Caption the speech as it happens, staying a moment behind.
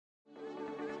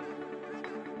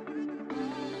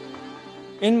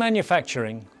In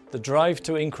manufacturing, the drive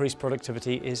to increase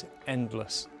productivity is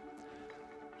endless.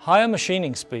 Higher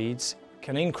machining speeds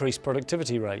can increase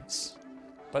productivity rates,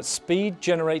 but speed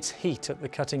generates heat at the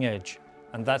cutting edge,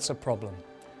 and that's a problem,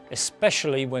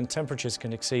 especially when temperatures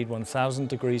can exceed 1000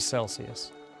 degrees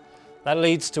Celsius. That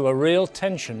leads to a real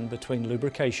tension between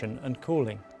lubrication and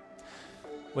cooling.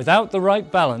 Without the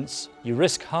right balance, you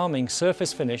risk harming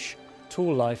surface finish,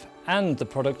 tool life, and the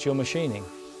product you're machining,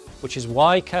 which is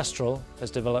why Castrol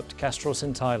has developed Castrol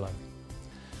Syntilo.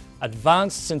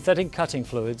 Advanced synthetic cutting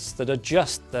fluids that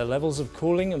adjust their levels of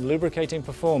cooling and lubricating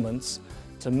performance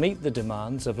to meet the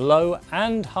demands of low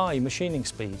and high machining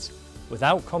speeds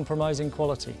without compromising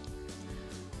quality.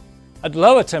 At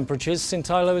lower temperatures,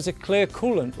 Syntilo is a clear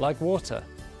coolant like water,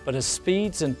 but as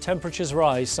speeds and temperatures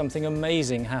rise, something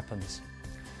amazing happens.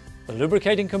 The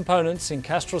lubricating components in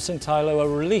Castrol Syntilo are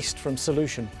released from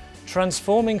solution,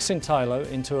 transforming Syntilo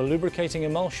into a lubricating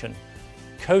emulsion,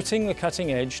 coating the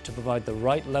cutting edge to provide the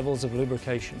right levels of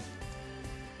lubrication.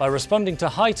 By responding to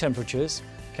high temperatures,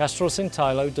 Castrol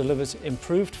Syntilo delivers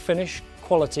improved finish,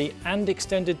 quality and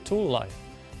extended tool life,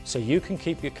 so you can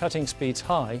keep your cutting speeds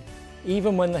high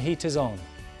even when the heat is on.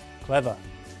 Clever.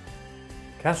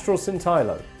 Castrol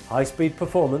Syntilo, high-speed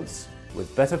performance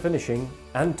with better finishing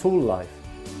and tool life.